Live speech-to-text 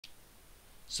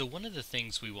So one of the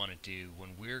things we want to do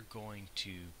when we're going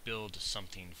to build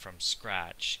something from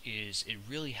scratch is it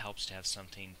really helps to have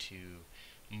something to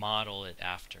model it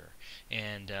after.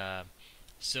 And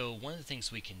so one of the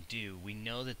things we can do, we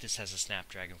know that this has a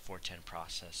Snapdragon 410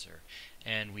 processor,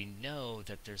 and we know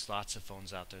that there's lots of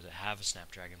phones out there that have a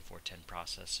Snapdragon 410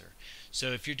 processor.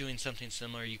 So if you're doing something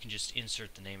similar, you can just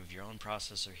insert the name of your own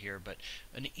processor here, but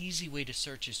an easy way to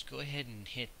search is go ahead and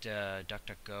hit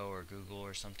DuckDuckGo or Google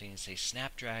or something and say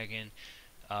Snapdragon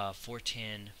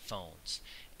 410 phones.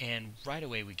 And right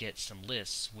away we get some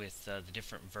lists with the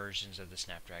different versions of the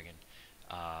Snapdragon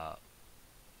uh,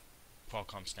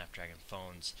 Qualcomm Snapdragon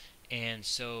phones. And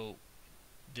so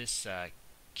this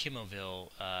Kimoville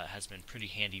has been pretty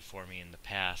handy for me in the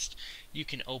past. You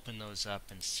can open those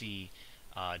up and see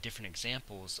different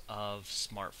examples of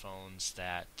smartphones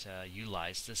that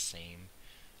utilize the same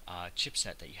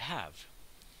chipset that you have.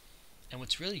 And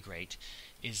what's really great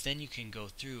is then you can go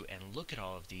through and look at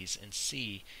all of these and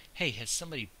see, hey, has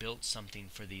somebody built something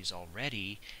for these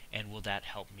already, and will that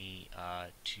help me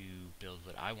to build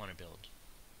what I want to build?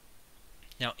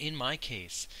 Now, in my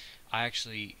case, I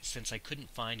actually, since I couldn't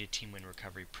find a TeamWin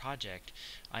Recovery project,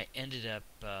 I ended up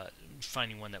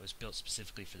finding one that was built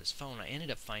specifically for this phone. I ended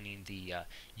up finding the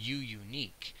U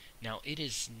Unique. Now, it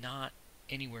is not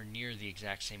anywhere near the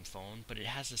exact same phone, but it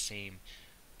has the same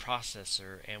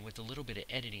processor, and with a little bit of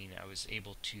editing I was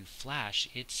able to flash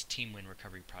its TeamWin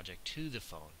Recovery project to the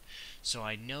phone. So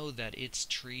I know that its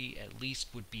tree at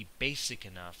least would be basic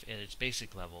enough at its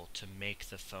basic level to make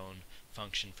the phone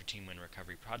function for TeamWin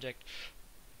Recovery project,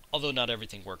 although not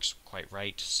everything works quite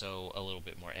right, so a little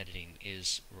bit more editing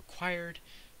is required.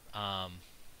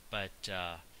 But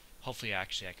hopefully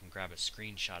actually I can grab a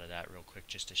screenshot of that real quick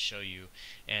just to show you.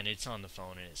 And it's on the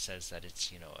phone, and it says that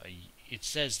it's, it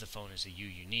says the phone is a U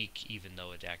Unique, even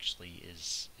though it actually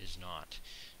is not.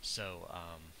 So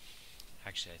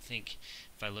actually I think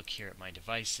if I look here at my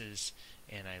devices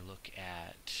and I look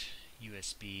at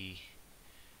USB,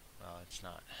 well, it's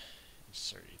not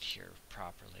inserted here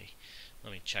properly.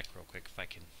 Let me check real quick if I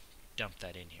can dump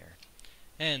that in here.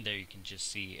 And there you can just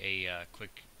see a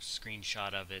quick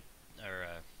screenshot of it, or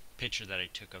a picture that I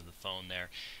took of the phone there.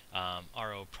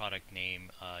 RO product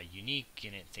name Unique,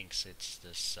 and it thinks it's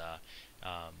this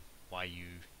YU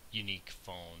Unique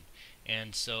phone.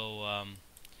 And so,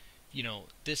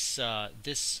 this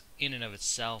in and of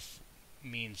itself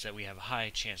means that we have a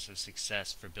high chance of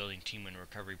success for building TeamWin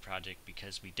Recovery project,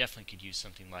 because we definitely could use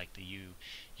something like the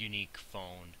Unique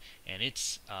phone and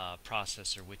its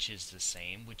processor, which is the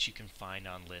same, which you can find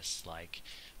on lists like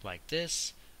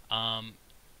this,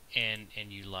 and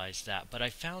utilize that. But I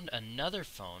found another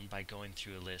phone by going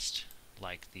through a list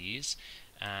like these,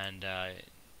 and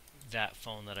that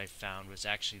phone that I found was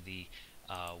actually the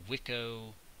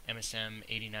Wiko MSM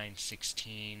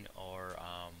 8916, or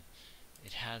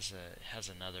it has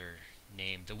another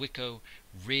name, the Wiko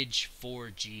Ridge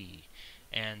 4G.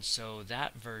 And so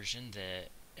that version, the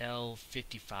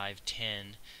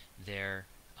L5510 there,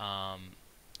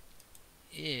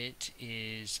 it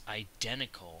is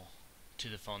identical to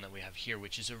the phone that we have here,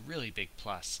 which is a really big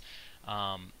plus.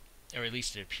 Or at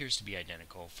least it appears to be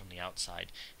identical from the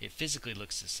outside. It physically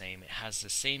looks the same. It has the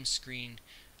same screen,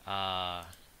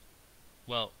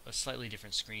 well, a slightly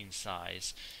different screen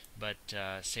size, but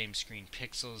same screen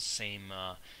pixels, same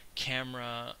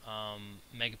camera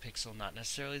megapixel, not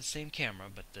necessarily the same camera,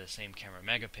 but the same camera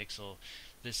megapixel,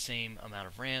 the same amount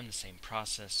of RAM, the same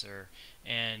processor,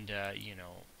 and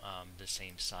the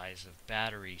same size of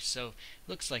battery. So it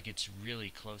looks like it's really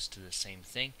close to the same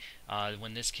thing.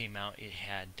 When this came out, it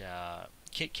had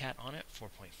KitKat on it,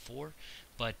 4.4,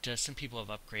 but some people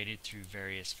have upgraded through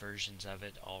various versions of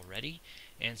it already,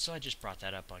 and so I just brought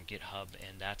that up on GitHub,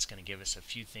 and that's going to give us a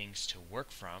few things to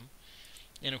work from.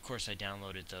 And of course I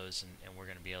downloaded those, and we're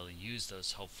going to be able to use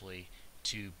those hopefully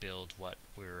to build what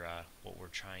we're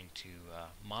trying to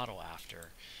model after.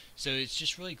 So it's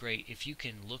just really great if you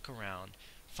can look around,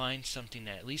 find something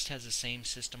that at least has the same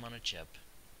system on a chip,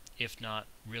 if not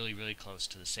really close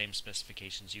to the same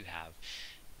specifications you have.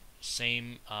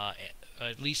 Same,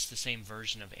 at least the same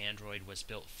version of Android was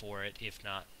built for it, if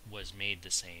not was made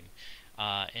the same,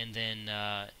 and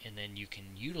then you can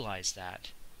utilize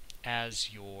that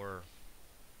as your,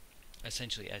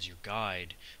 essentially as your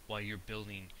guide while you're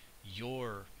building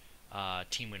your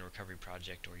TeamWin Recovery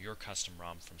project or your custom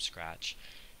ROM from scratch.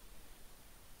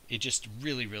 It just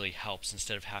really helps,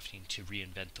 instead of having to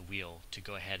reinvent the wheel, to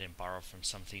go ahead and borrow from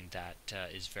something that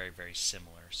is very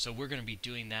similar. So we're going to be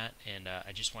doing that, and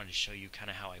I just wanted to show you kind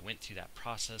of how I went through that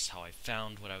process, how I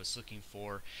found what I was looking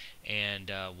for,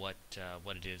 and what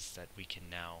it is that we can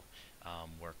now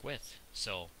work with.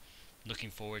 So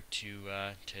looking forward to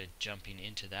jumping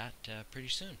into that pretty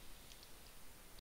soon.